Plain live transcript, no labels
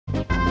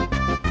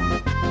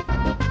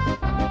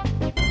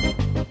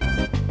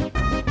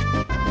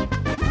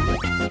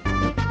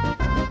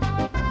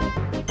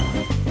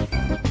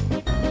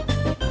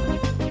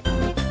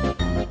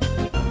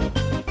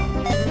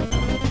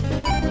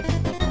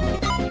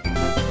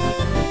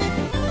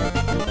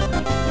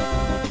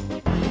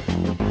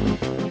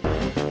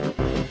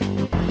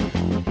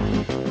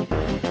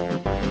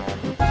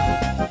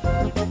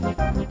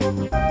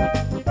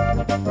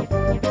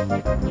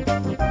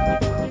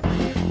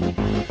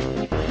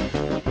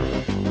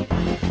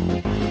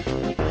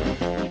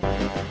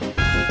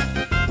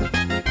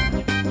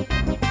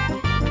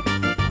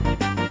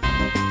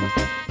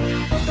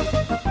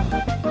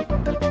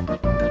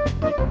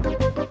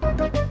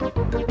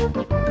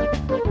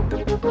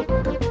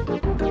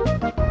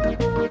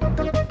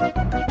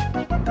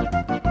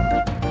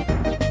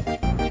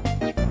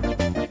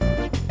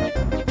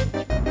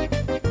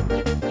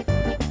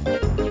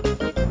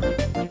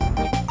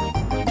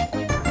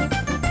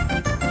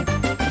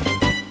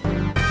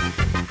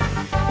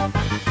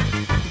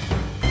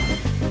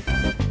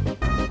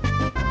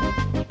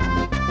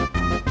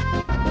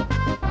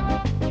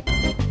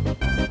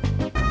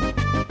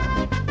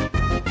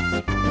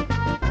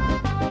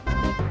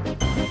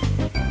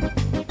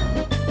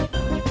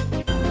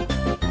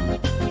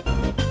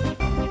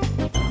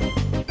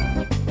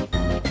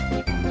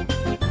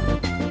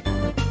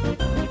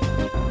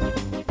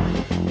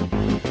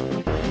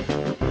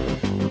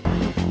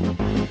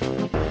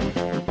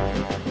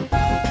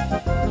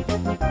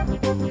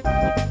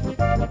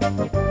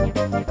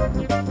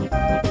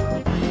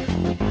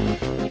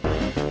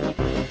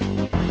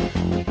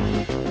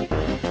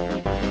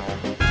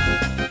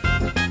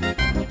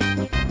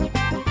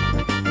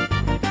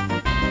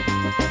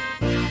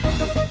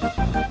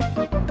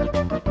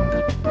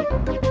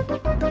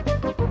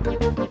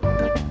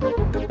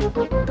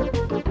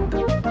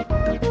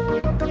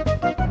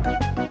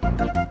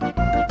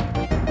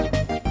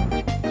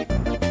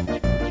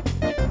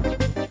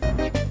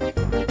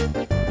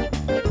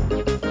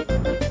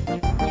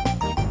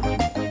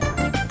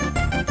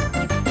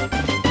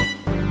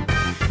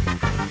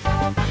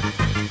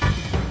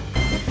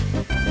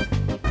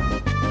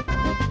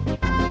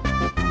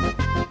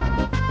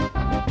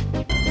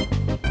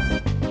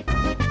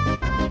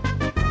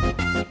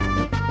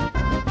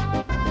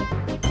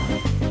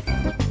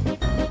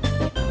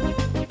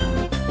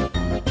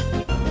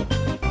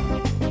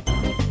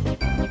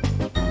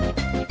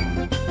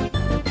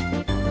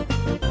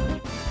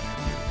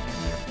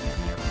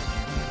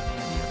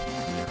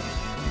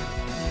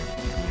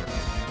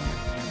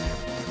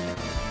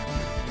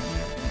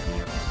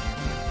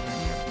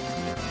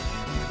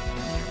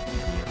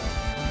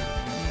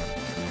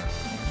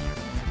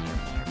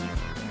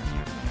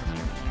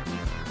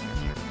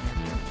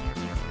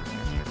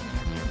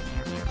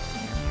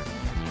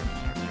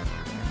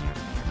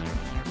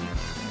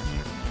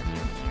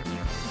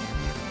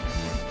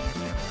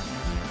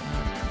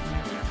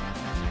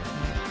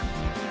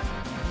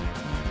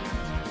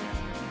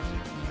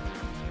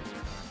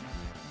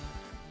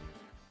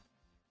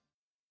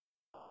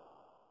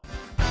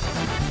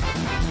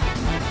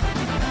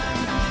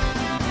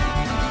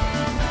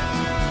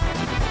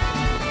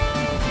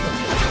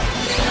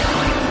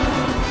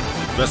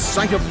The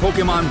sight of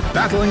Pokémon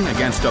battling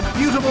against a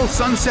beautiful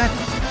sunset,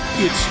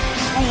 it's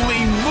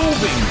truly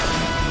moving.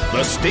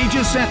 The stage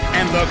is set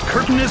and the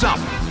curtain is up.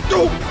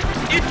 Oh,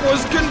 it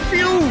was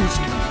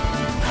confused.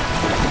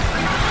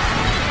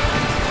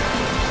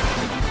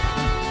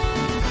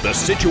 The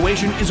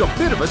situation is a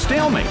bit of a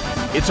stalemate.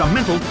 It's a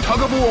mental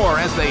tug of war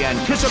as they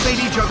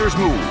anticipate each other's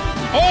move.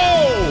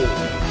 Oh!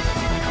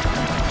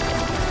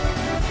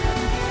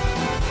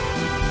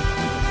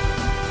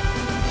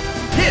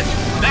 Hit!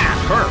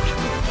 That hurt!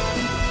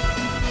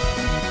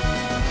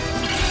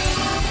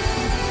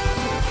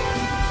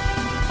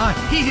 A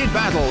heated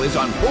battle is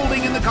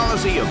unfolding in the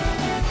Colosseum.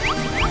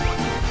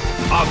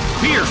 A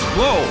fierce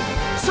blow!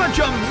 Such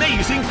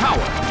amazing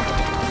power!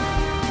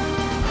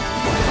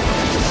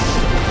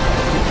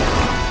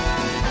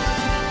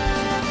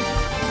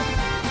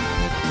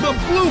 The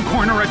blue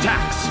corner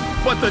attacks,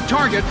 but the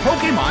target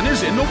Pokémon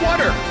is in the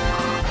water.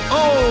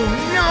 Oh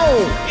no!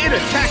 It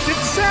attacked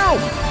itself!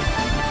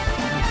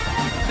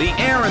 The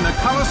air in the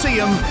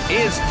Colosseum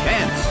is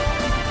tense.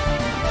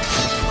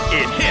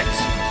 It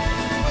hits.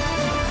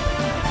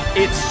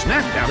 It's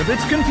snapped out of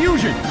its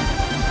confusion.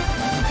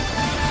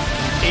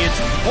 It's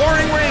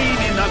pouring rain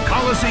in the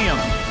Colosseum.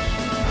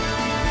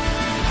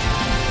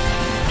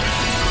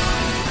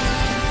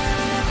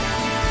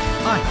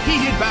 A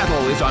heated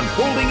battle is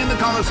unfolding in the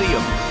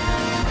Colosseum.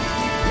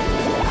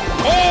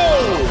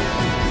 Oh!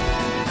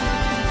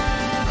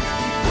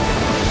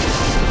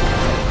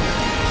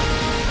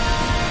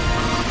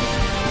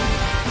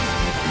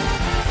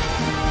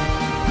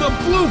 The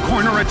blue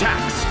corner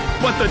attacks,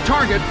 but the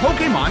target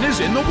Pokémon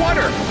is in the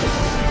water.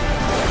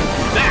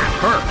 That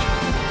hurt.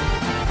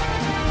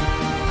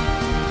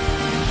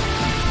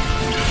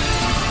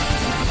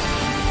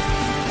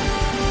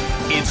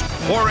 It's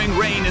pouring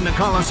rain in the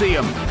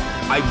Colosseum.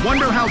 I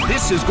wonder how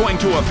this is going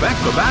to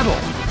affect the battle.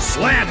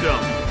 Slammed him.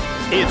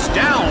 It's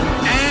down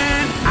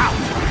and out.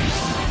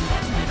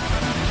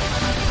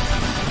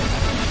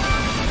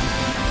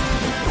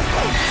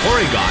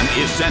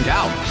 Porygon is sent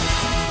out.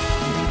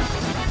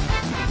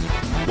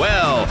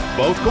 Well,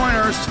 both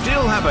corners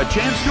still have a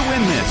chance to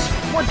win this.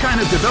 What kind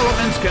of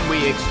developments can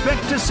we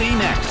expect to see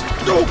next?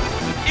 Oh,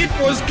 it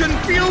was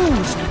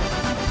confused.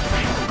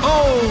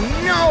 Oh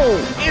no,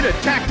 it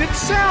attacked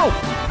itself.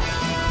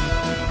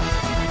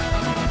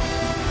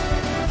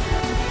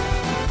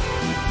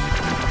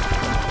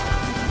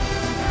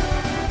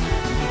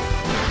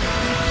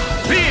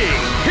 Big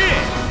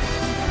hit!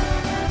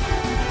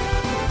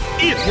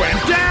 It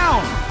went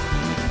down!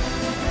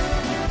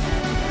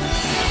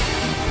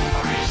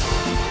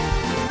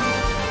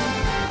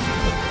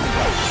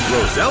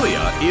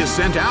 Roselia is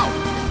sent out.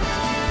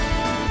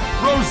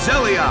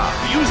 Roselia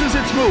uses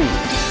its move.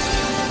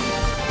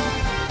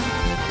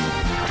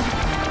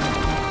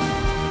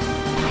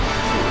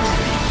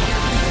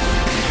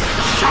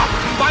 Shot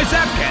by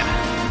Zap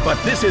Cannon,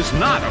 but this is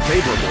not a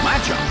favorable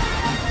matchup.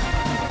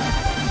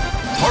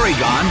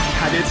 Porygon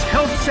had its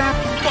health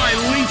sapped by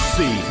Leaf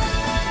Seed.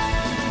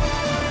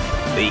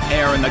 The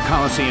air in the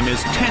Colosseum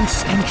is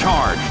tense and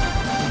charged.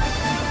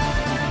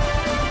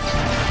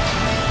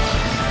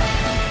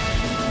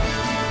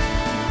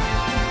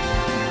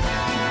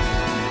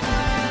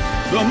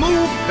 The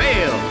move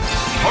fails.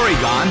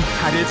 Porygon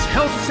had its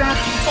health sapped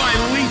by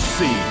Leaf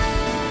Seed.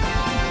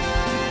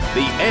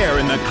 The air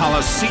in the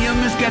Colosseum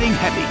is getting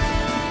heavy.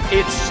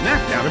 It's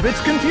snapped out of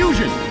its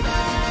confusion.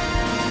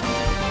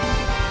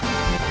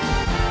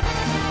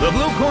 The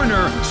blue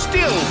corner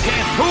still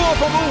can't pull off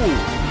a move.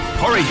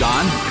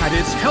 Porygon had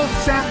its health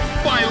sapped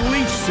by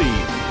Leaf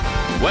Seed.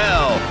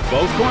 Well,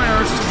 both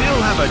corners still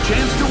have a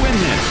chance to win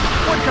this.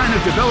 What kind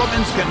of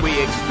developments can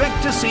we expect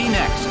to see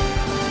next?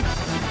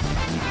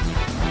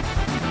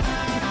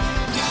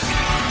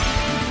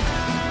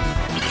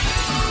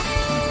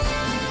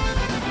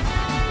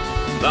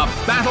 The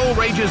battle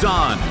rages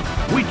on.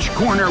 Which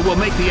corner will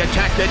make the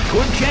attack that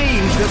could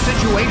change the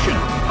situation?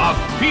 A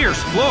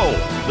fierce blow.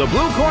 The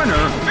blue corner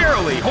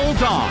barely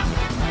holds on.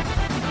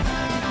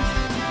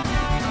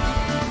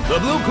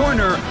 The blue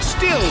corner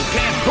still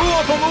can't pull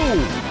off a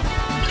move.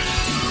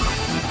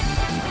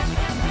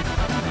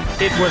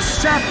 It was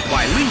sapped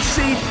by Leaf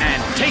Seed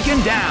and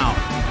taken down.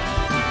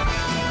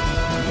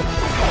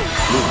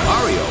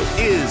 Lucario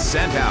is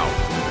sent out.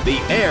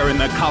 The air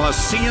in the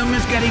Colosseum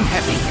is getting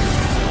heavy.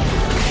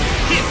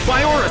 Hit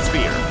by Aura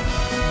Sphere.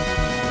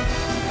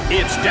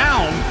 It's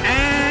down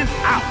and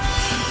out.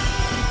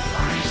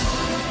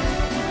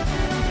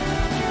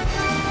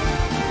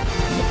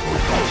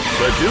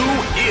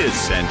 Budew is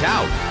sent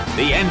out.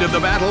 The end of the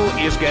battle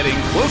is getting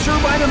closer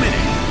by the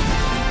minute.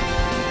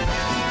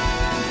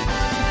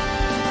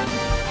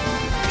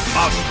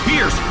 A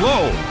fierce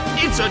blow.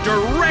 It's a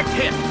direct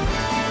hit.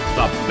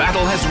 The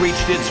battle has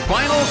reached its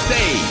final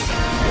stage.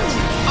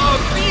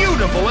 A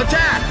beautiful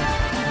attack.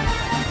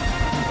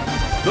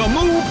 The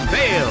move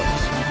fails.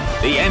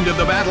 The end of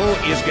the battle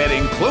is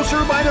getting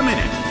closer by the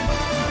minute.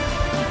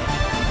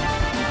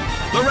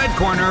 The red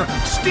corner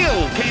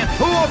still can't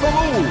pull off a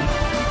move.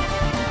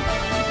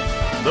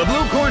 The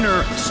blue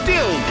corner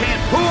still can't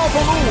pull off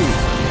a move.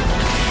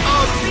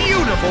 A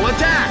beautiful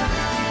attack.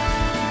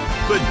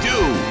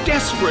 Budew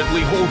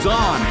desperately holds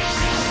on.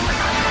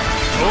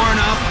 Torn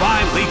up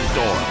by Leaf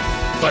Storm.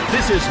 But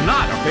this is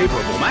not a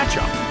favorable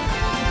matchup.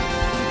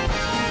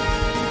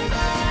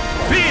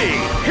 Big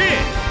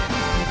hit!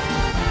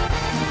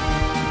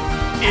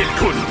 It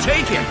couldn't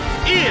take it.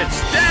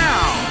 It's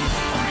down!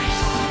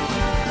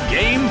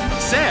 Game,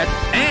 set,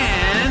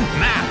 and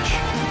match.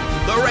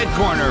 The red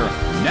corner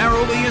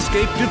narrowly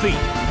escaped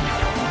defeat.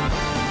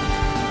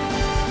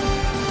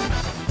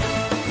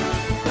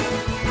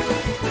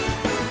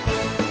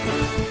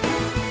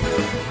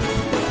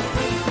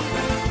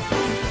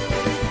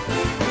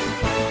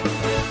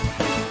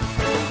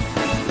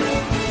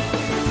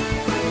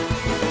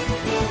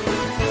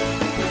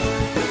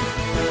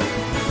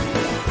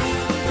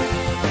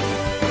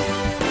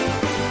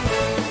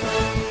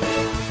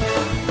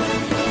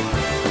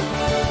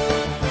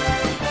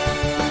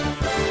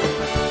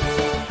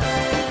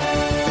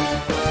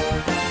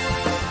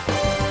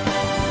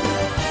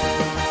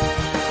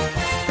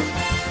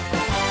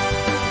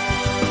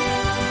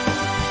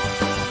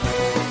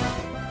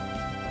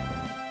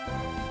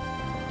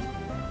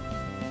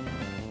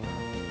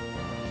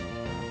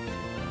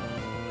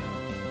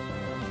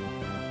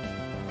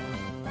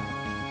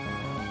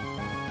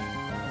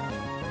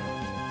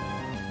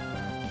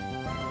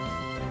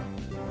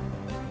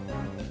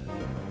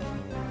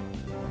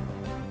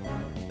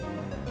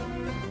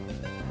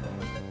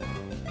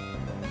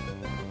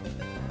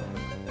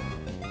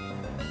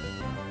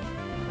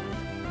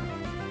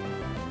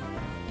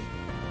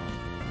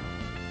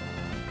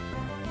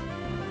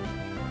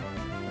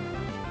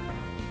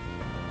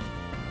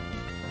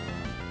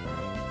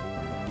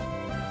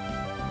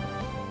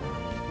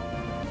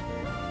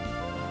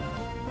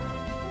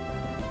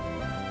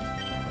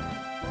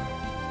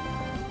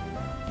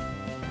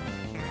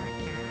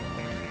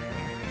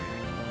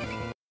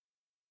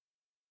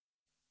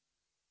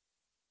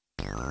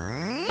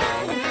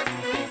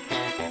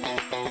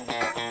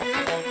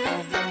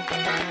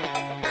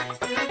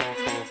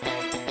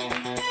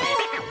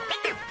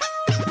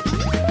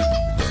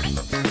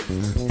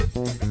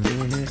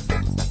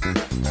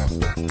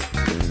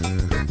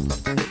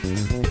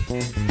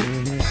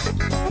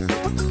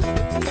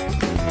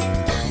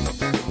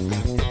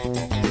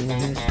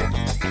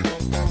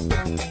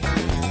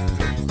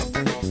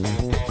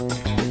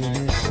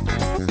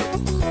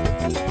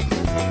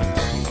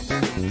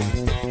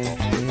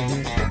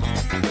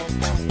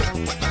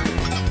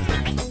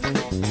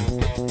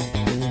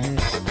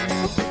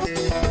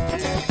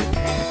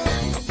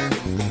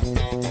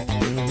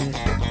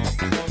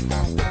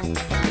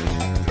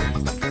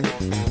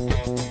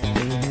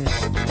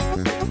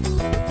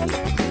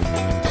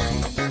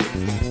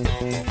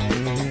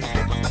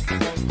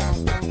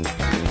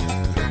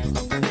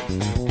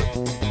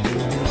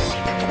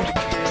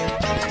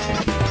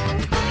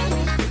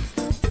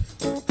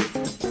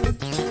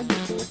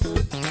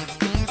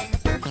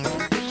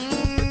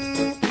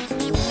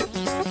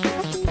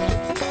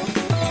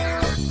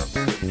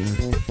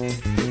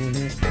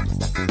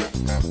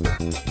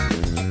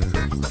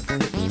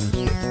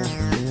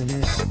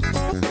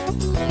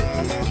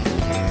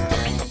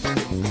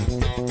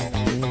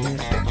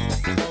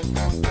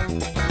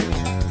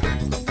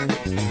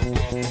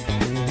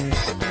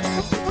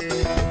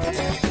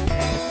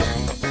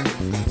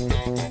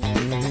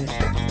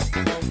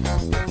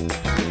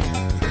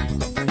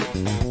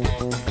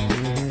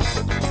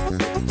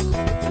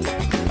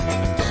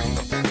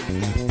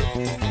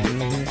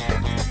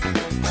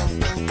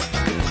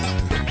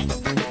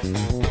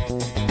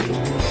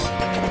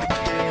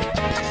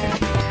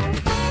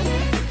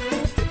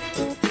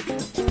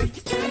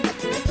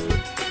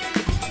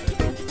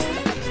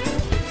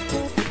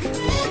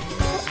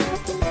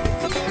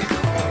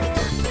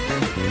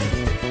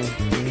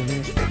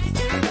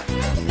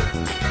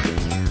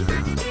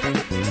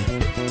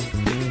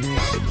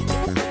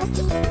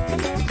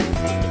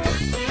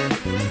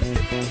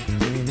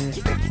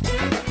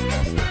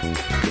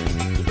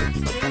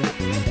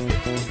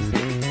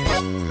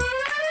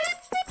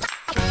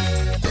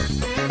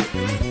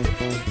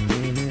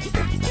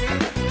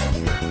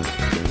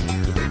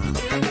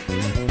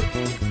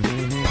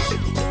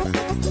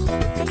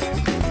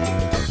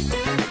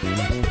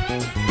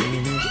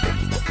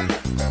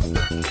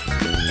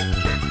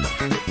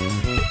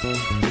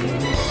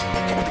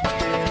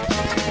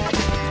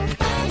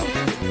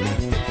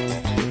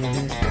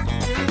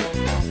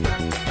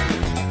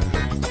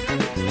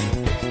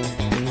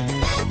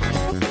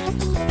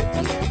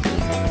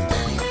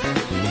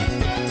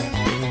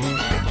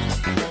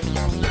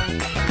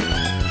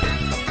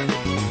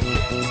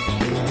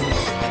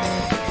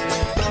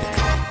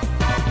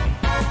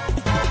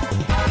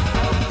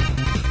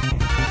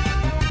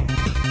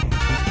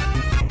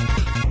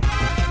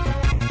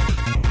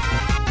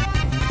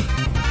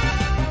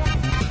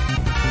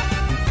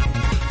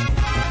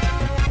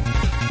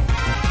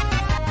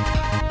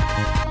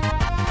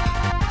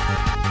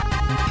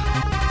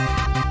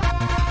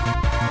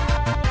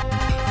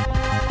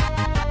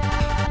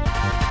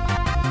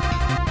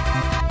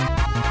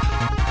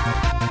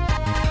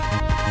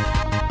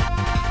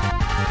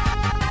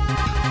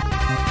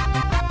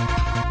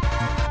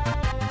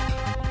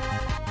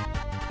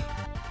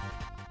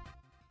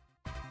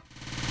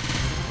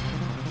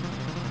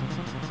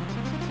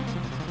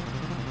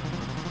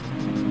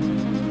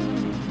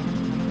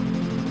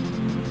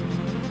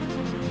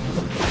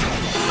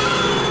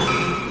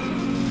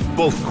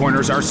 Both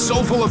corners are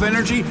so full of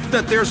energy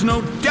that there's no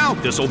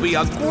doubt this will be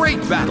a great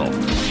battle.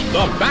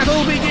 The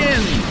battle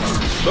begins!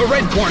 The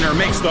red corner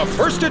makes the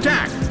first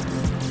attack.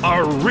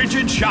 A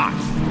rigid shot.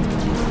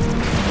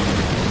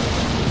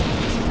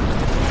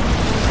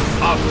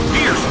 A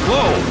fierce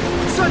blow.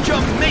 Such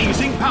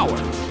amazing power.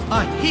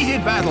 A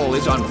heated battle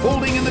is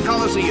unfolding in the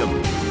Colosseum.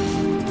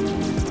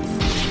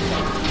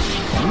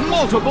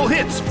 Multiple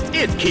hits.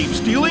 It keeps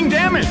dealing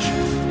damage.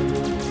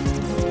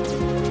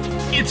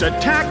 Its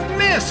attack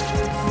missed.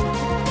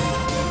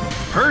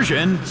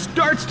 Persian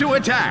starts to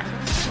attack.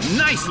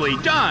 Nicely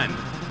done.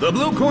 The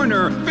blue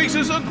corner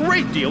faces a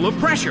great deal of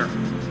pressure.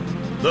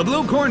 The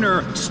blue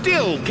corner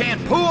still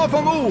can't pull off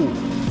a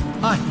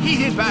move. A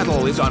heated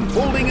battle is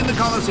unfolding in the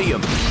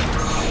Colosseum.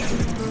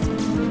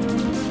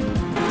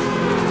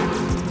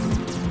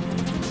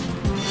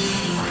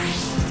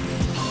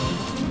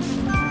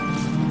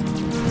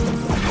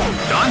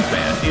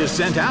 Donphan is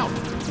sent out.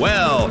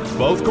 Well,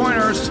 both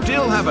corners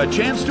still have a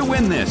chance to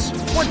win this.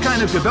 What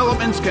kind of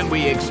developments can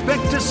we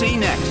expect to see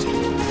next?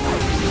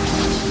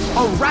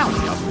 A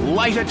rally of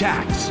light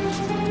attacks.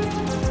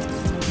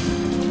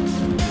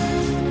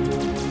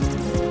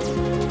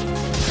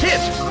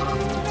 Hit!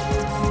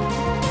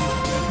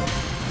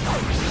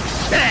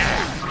 There!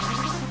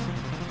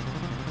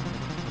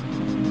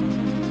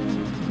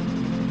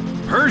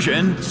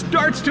 Persian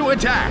starts to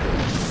attack.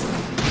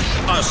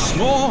 A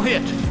small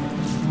hit.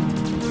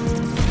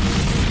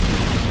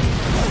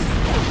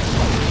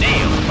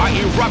 Nailed by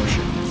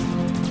eruption.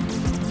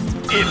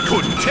 It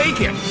couldn't take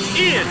it.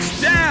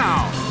 It's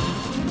down.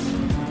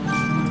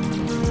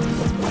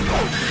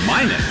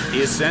 Minus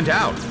is sent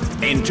out.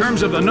 In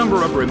terms of the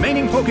number of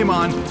remaining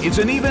Pokémon, it's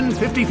an even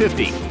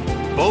 50-50.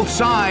 Both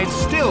sides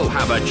still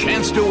have a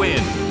chance to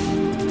win.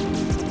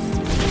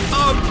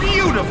 A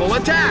beautiful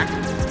attack!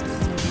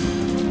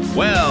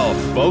 Well,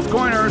 both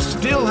corners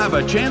still have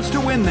a chance to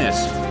win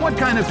this. What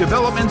kind of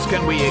developments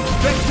can we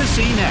expect to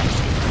see next?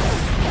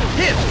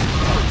 Hit!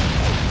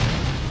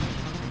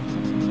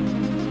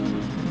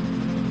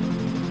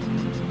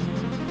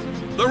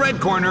 The red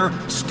corner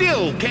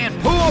still can't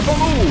pull off a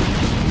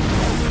move.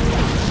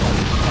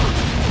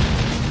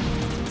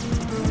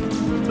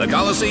 The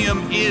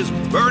Colosseum is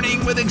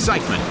burning with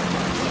excitement.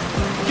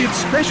 Its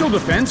special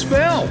defense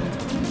fell.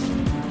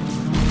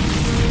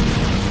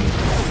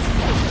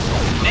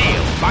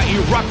 Nailed by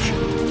eruption.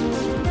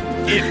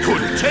 It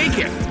couldn't take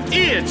it.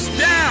 It's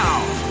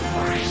down.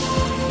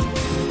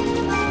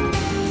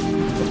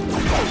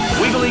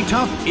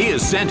 Wigglytuff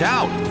is sent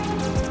out.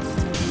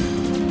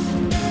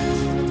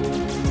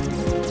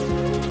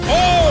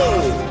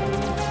 Oh!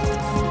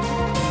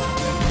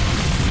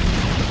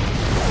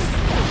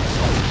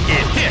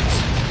 It hits.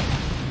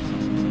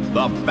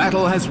 The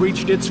battle has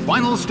reached its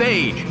final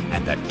stage,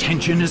 and the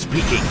tension is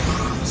peaking.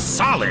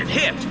 Solid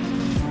hit!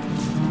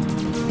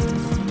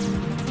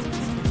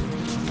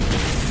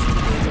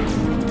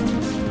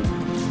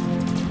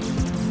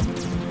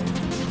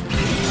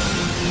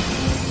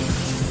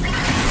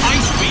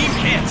 Ice Beam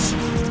hits!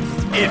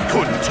 It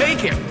couldn't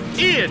take it!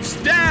 It's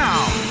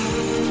down!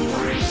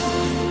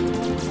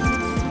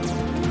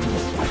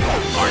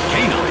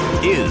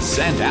 Arcanine is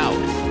sent out.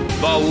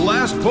 The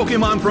last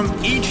Pokémon from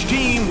each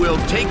team will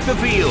take the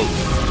field.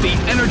 The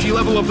energy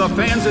level of the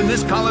fans in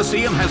this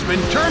Colosseum has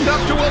been turned up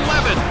to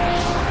 11.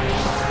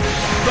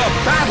 The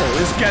battle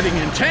is getting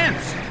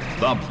intense.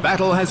 The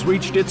battle has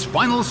reached its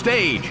final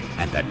stage,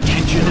 and the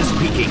tension is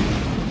peaking.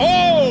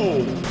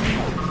 Oh!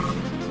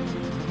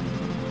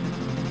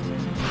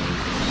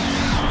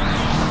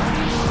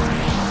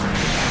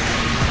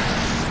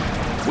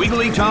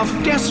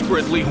 Wigglytuff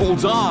desperately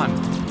holds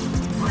on.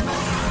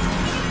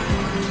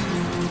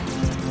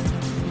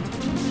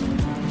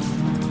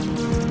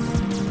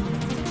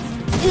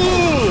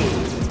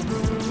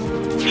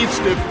 Its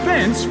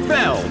defense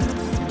fell.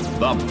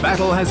 The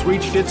battle has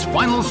reached its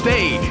final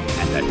stage,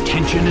 and the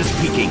tension is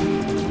peaking.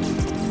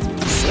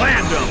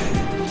 Slammed him!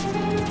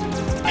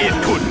 It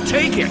couldn't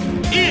take it!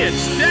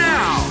 It's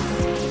down!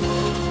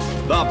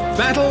 The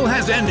battle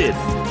has ended.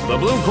 The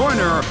blue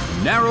corner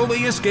narrowly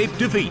escaped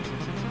defeat.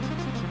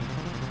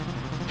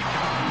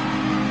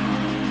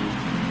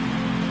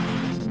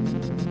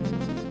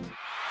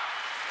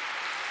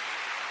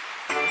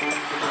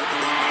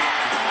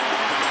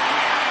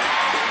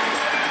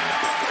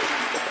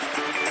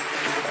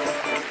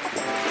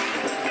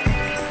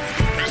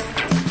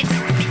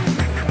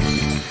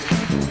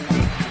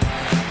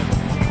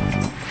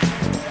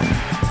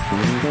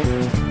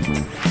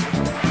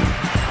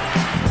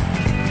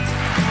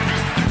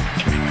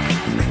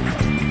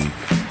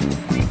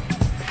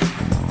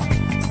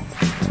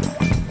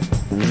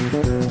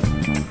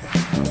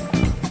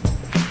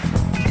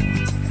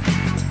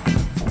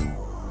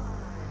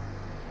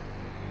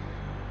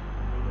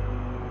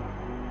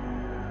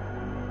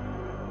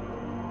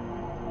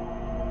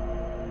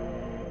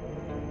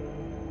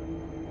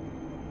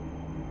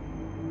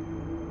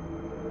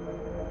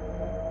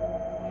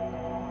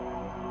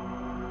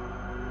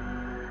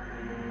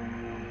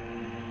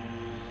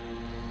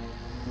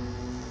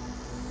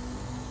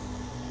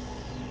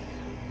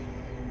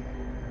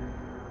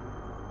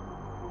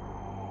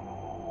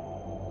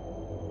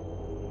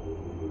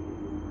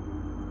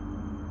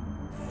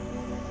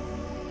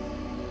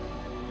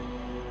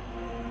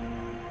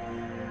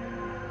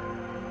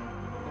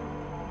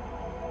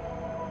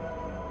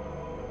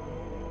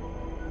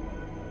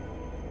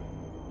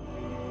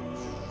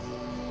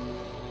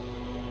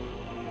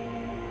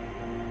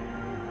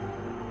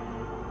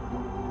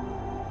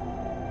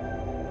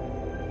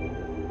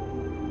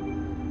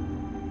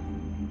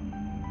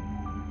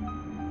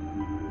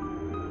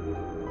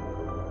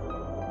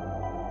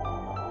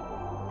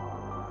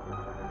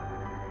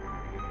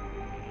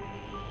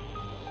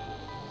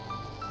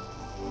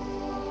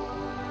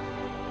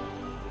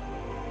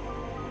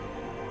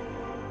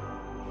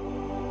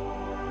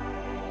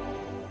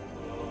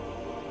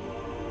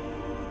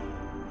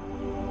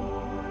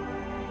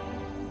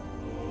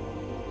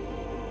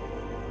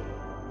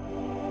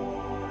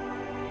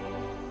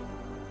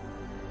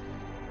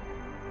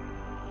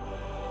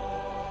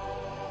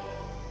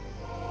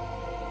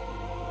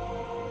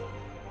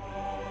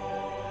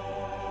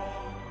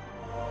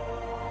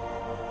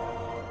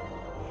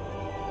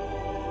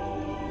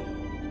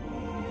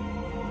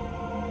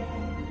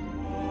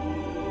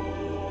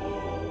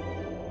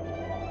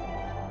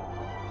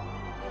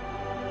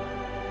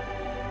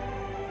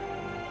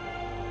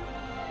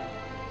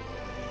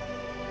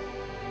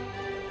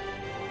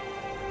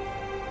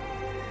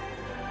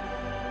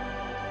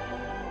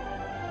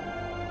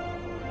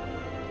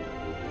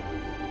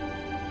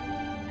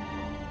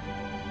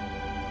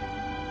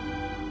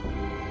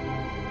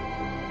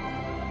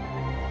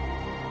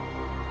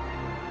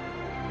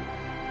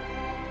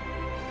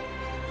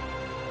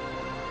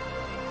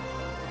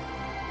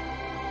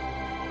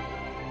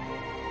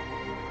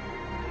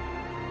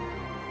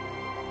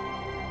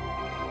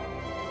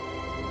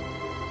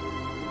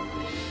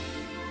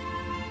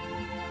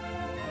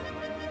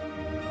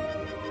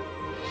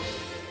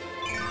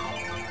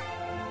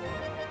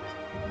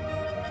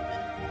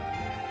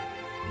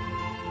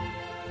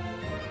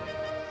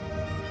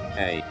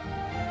 Hey.